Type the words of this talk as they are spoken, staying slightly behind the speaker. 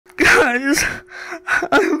guys,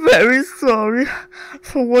 I'm very sorry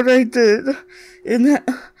for what I did in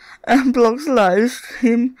Amblock's live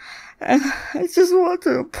stream, and I just want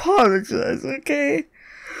to apologize, okay?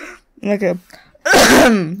 Okay,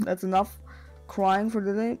 that's enough crying for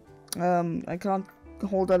today. I can't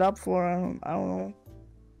hold that up for, I don't know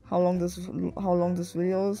how long this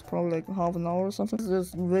video is, probably like half an hour or something. This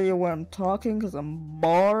is this video where I'm talking because I'm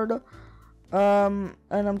bored, and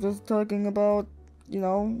I'm just talking about, you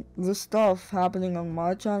know, the stuff happening on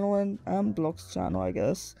my channel and Amblock's channel, I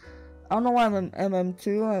guess. I don't know why I'm in MM2,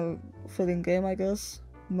 a fitting game, I guess.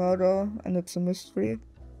 Murder, and it's a mystery,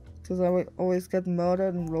 because I would always get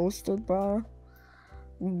murdered and roasted, bro.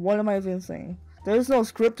 What am I even saying? There is no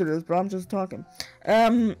script to this, bro, I'm just talking.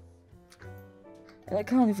 And I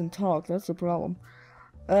can't even talk, that's the problem.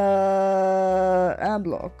 Amblock.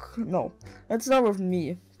 No, let's start with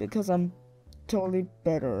me, because I'm totally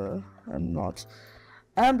better. I'm not.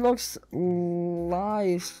 Amblock's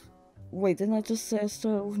live. Wait, didn't I just say I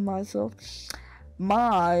started with myself?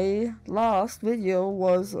 My last video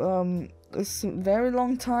was a very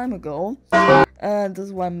long time ago, and this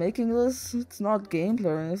is why I'm making this. It's not gameplay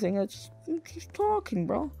or anything. I'm just talking,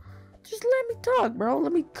 bro. Just let me talk, bro.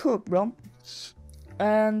 Let me cook, bro.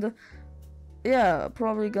 And yeah,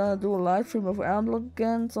 probably gonna do a live stream of Amblock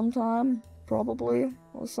again sometime, probably,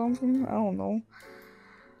 or something. I don't know.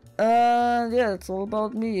 Yeah, it's all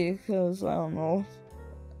about me, because I don't know.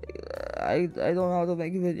 I don't know how to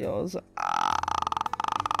make videos.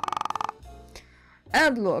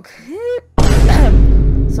 Amblock.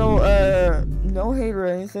 So, no hate or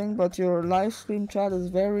anything, but your live stream chat is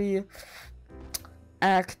very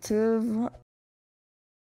active.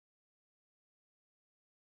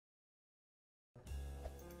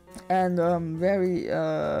 And, very,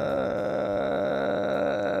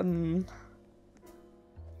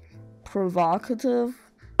 provocative.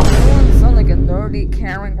 I don't want to sound like a nerdy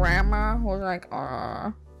Karen grandma who's like,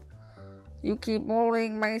 you keep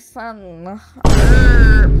bullying my son.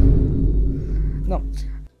 No.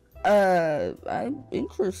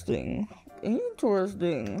 Interesting.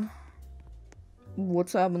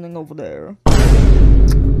 What's happening over there?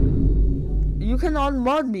 You can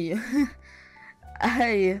unmod me.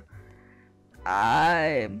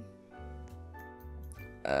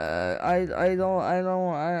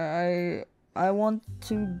 I want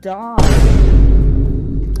to die.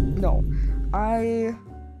 No, I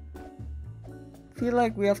feel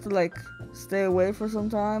like we have to like stay away for some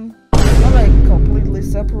time, not like completely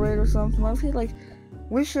separate or something. I feel like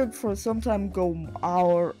we should for some time go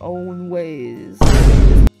our own ways.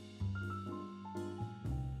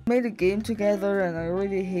 We made a game together and I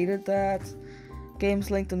really hated that.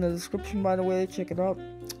 Game's linked in the description, by the way, check it out.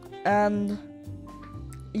 And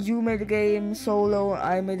you made a game solo,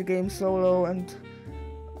 I made a game solo, and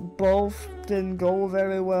both didn't go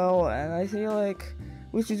very well, and I feel like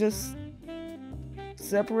we should just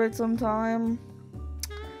separate some time,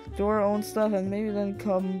 do our own stuff, and maybe then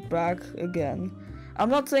come back again. I'm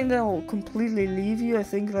not saying that I'll completely leave you. I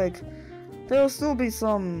think like there will still be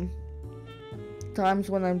some times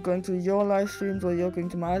when I'm going to your live streams or you're going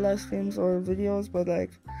to my live streams or videos, but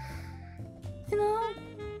like, you know,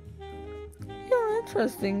 you're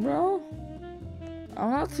interesting, bro.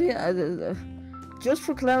 I'm not saying, just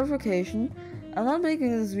for clarification, I'm not making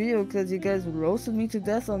this video because you guys roasted me to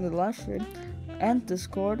death on the live stream and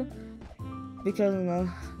Discord, because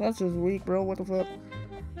that's just weak, bro. What the fuck?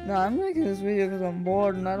 No, I'm making this video because I'm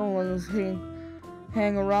bored and I don't want to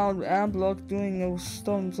hang around Amblock doing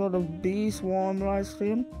some sort of bee swarm live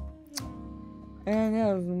stream. And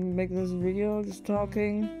yeah, I'm making this video, just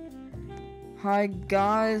talking. Hi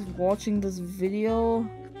guys watching this video,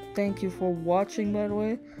 thank you for watching, by the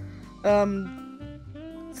way.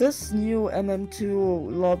 This new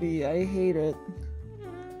MM2 lobby, I hate it.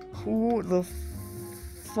 Who the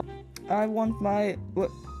fuck? I want my...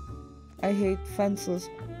 What? I hate fences.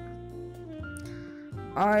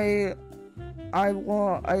 I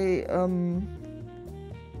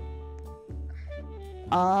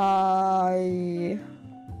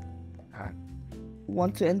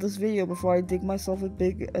want to end this video before I dig myself a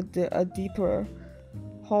deeper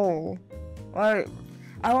hole. I'm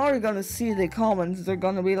already gonna see the comments. They're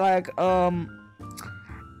gonna be like,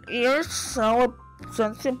 you're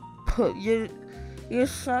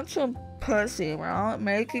such a pussy, bro,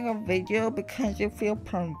 making a video because you feel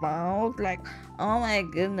provoked. Like, oh my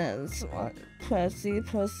goodness, what pussy,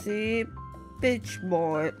 bitch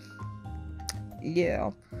boy.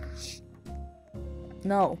 Yeah.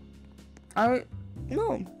 No.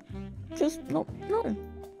 No. Just, no.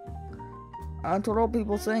 To all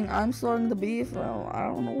people saying I'm starting the beef, well, I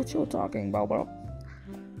don't know what you're talking about, bro.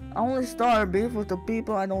 I only start beef with the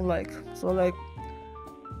people I don't like. So like,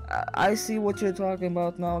 I see what you're talking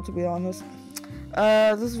about now, to be honest.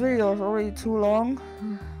 This video is already too long,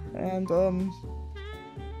 and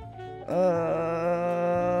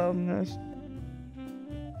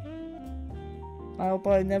I hope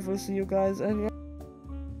I never see you guys again.